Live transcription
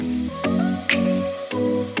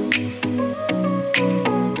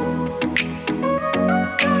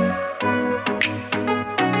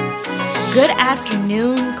Good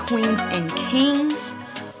afternoon, queens and kings.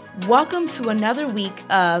 Welcome to another week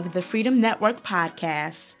of the Freedom Network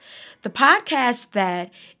podcast, the podcast that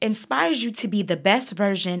inspires you to be the best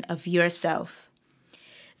version of yourself.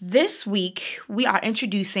 This week, we are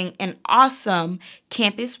introducing an awesome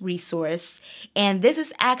campus resource, and this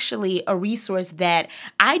is actually a resource that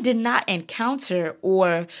I did not encounter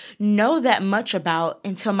or know that much about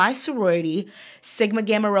until my sorority, Sigma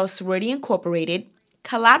Gamma Rho Sorority Incorporated,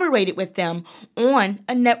 collaborated with them on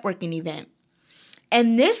a networking event.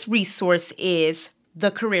 And this resource is the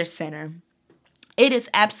Career Center. It is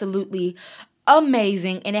absolutely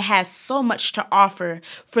amazing, and it has so much to offer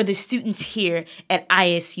for the students here at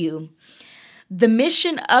ISU. The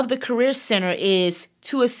mission of the Career Center is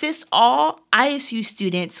to assist all ISU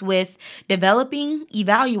students with developing,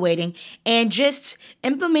 evaluating, and just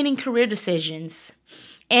implementing career decisions.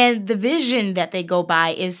 And the vision that they go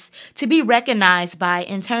by is to be recognized by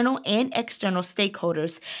internal and external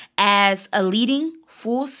stakeholders as a leading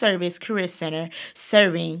full-service career center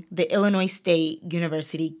serving the Illinois State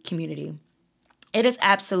University community. It is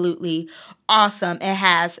absolutely awesome. It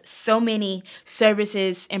has so many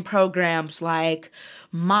services and programs like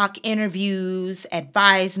mock interviews,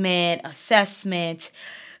 advisement, assessment,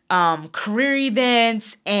 career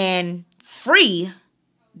events, and free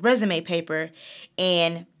resume paper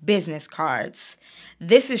and business cards.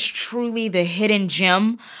 This is truly the hidden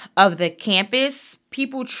gem of the campus.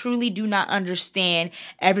 People truly do not understand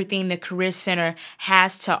everything the Career Center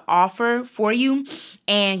has to offer for you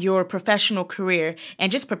and your professional career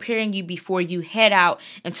and just preparing you before you head out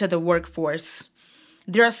into the workforce.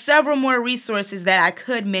 There are several more resources that I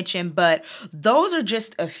could mention, but those are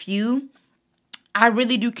just a few. I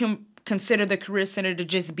really do consider the Career Center to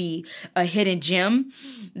just be a hidden gem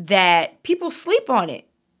that people sleep on it.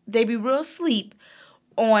 They be real sleep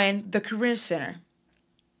on the Career Center.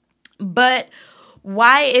 But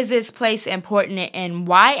why is this place important, and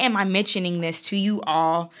why am I mentioning this to you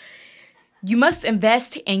all? You must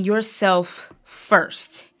invest in yourself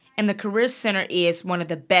first. And the Career Center is one of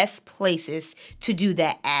the best places to do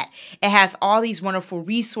that at. It has all these wonderful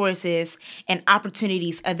resources and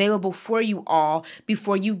opportunities available for you all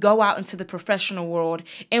before you go out into the professional world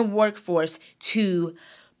and workforce to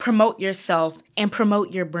promote yourself and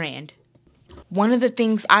promote your brand. One of the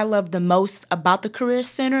things I love the most about the Career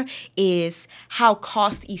Center is how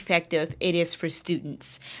cost effective it is for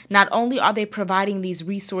students. Not only are they providing these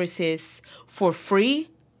resources for free,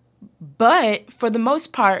 but for the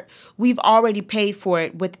most part, we've already paid for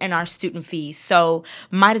it within our student fees. So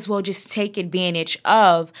might as well just take advantage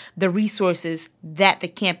of the resources that the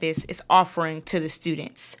campus is offering to the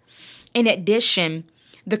students. In addition,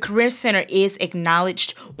 the Career Center is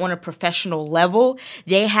acknowledged on a professional level.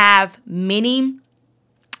 They have many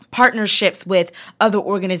partnerships with other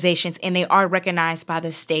organizations, and they are recognized by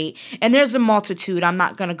the state. And there's a multitude. I'm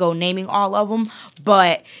not going to go naming all of them,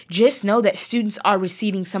 but just know that students are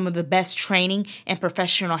receiving some of the best training and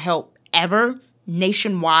professional help ever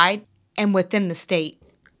nationwide and within the state.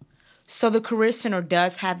 So the Career Center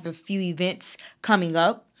does have a few events coming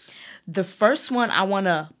up. The first one I want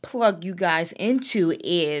to plug you guys into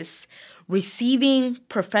is receiving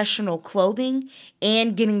professional clothing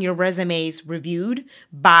and getting your resumes reviewed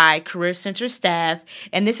by Career Center staff.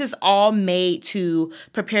 And this is all made to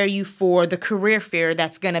prepare you for the career fair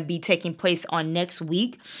that's going to be taking place on next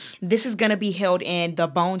week. This is going to be held in the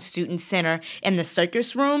Bone Student Center in the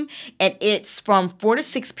Circus Room, and it's from 4 to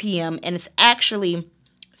 6 p.m. and it's actually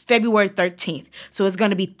February 13th. So it's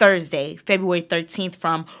going to be Thursday, February 13th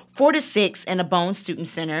from 4 to 6 in the Bone Student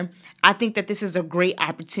Center. I think that this is a great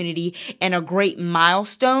opportunity and a great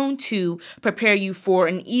milestone to prepare you for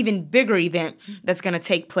an even bigger event that's going to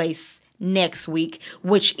take place next week,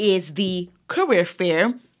 which is the Career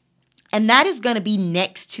Fair. And that is going to be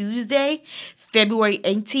next Tuesday, February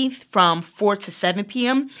 18th from 4 to 7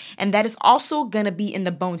 p.m. And that is also going to be in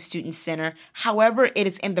the Bone Student Center. However, it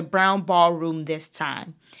is in the Brown Ballroom this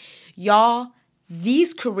time. Y'all,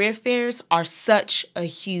 these career fairs are such a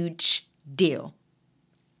huge deal.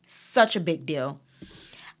 Such a big deal.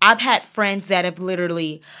 I've had friends that have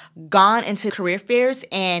literally gone into career fairs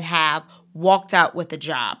and have walked out with a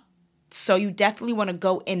job. So you definitely want to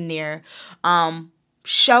go in there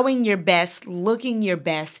showing your best, looking your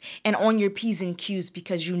best, and on your P's and Q's,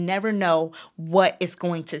 because you never know what is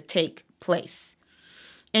going to take place.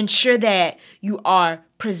 Ensure that you are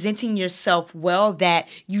presenting yourself well, that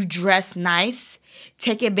you dress nice.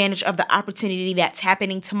 Take advantage of the opportunity that's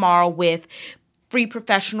happening tomorrow with free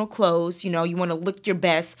professional clothes. You know, you want to look your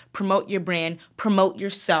best, promote your brand, promote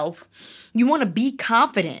yourself. You want to be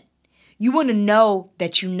confident. You want to know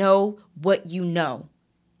that you know what you know.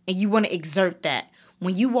 and you want to exert that.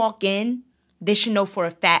 When you walk in, they should know for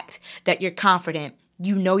a fact that you're confident.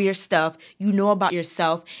 You know your stuff, you know about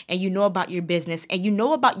yourself, and you know about your business, and you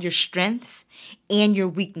know about your strengths and your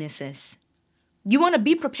weaknesses. You want to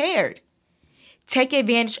be prepared. Take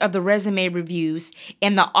advantage of the resume reviews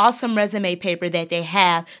and the awesome resume paper that they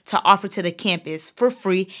have to offer to the campus for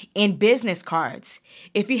free in business cards.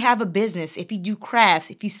 If you have a business, if you do crafts,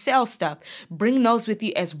 if you sell stuff, bring those with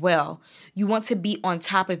you as well. You want to be on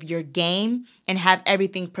top of your game and have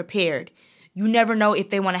everything prepared. You never know if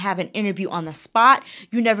they want to have an interview on the spot.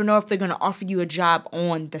 You never know if they're going to offer you a job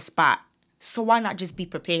on the spot. So why not just be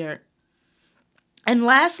prepared? And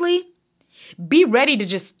lastly, be ready to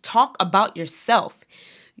just talk about yourself.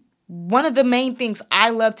 One of the main things I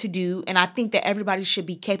love to do, and I think that everybody should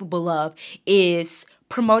be capable of, is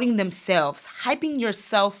promoting themselves, hyping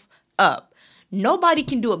yourself up. Nobody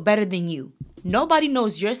can do it better than you. Nobody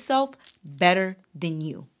knows yourself better than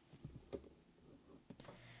you.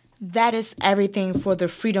 That is everything for the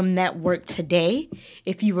Freedom Network today.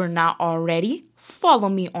 If you are not already, follow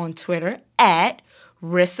me on Twitter at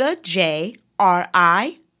RissaJ,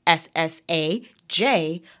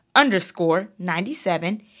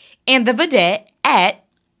 RISSAJ_97, and the Vedette at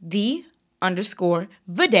 _Vedette.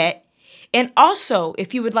 And also,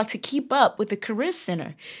 if you would like to keep up with the Career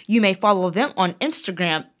Center, you may follow them on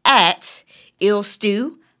Instagram at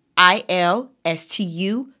ILSTU,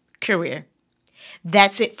 ILSTU Career.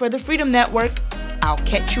 That's it for the Freedom Network. I'll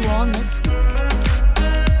catch you all next week.